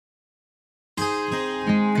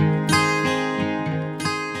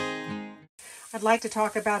I'd like to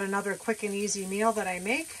talk about another quick and easy meal that I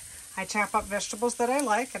make. I chop up vegetables that I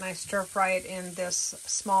like and I stir fry it in this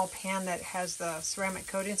small pan that has the ceramic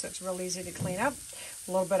coating, so it's real easy to clean up.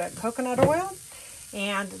 A little bit of coconut oil.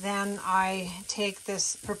 And then I take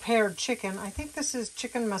this prepared chicken. I think this is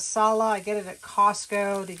chicken masala. I get it at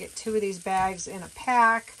Costco. To get 2 of these bags in a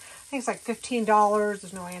pack. I think it's like $15.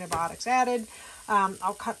 There's no antibiotics added.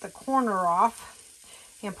 I'll cut the corner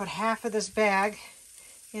off and put half of this bag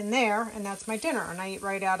in there, and that's my dinner. And I eat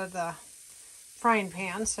right out of the frying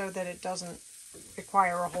pan so that it doesn't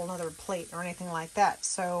require a whole nother plate or anything like that.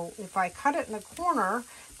 So if I cut it in a corner,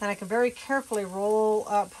 then I can very carefully roll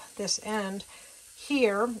up this end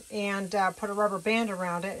here and put a rubber band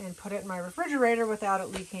around it and put it in my refrigerator without it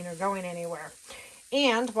leaking or going anywhere.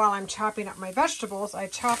 And while I'm chopping up my vegetables, I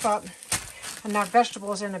chop up enough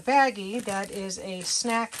vegetables in a baggie that is a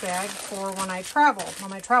snack bag for when I travel,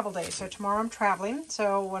 on my travel day. So tomorrow I'm traveling,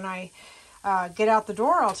 so when I get out the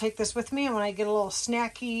door, I'll take this with me, and when I get a little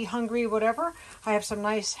snacky, hungry, whatever, I have some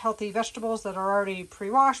nice healthy vegetables that are already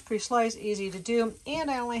pre-washed, pre-sliced, easy to do,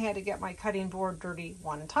 and I only had to get my cutting board dirty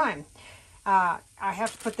one time. I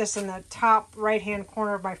have to put this in the top right-hand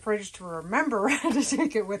corner of my fridge to remember to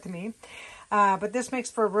take it with me. But this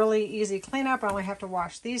makes for a really easy cleanup. I only have to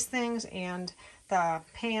wash these things and the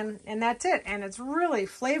pan, and that's it. And it's really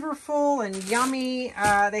flavorful and yummy.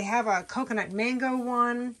 They have a coconut mango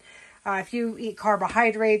one. If you eat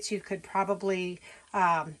carbohydrates, you could probably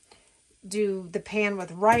do the pan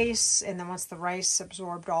with rice, and then once the rice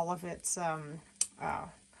absorbed all of its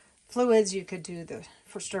fluids, you could do the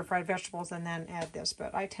stir-fried vegetables and then add this.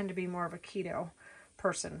 But I tend to be more of a keto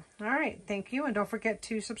person. All right, thank you, and don't forget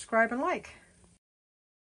to subscribe and like.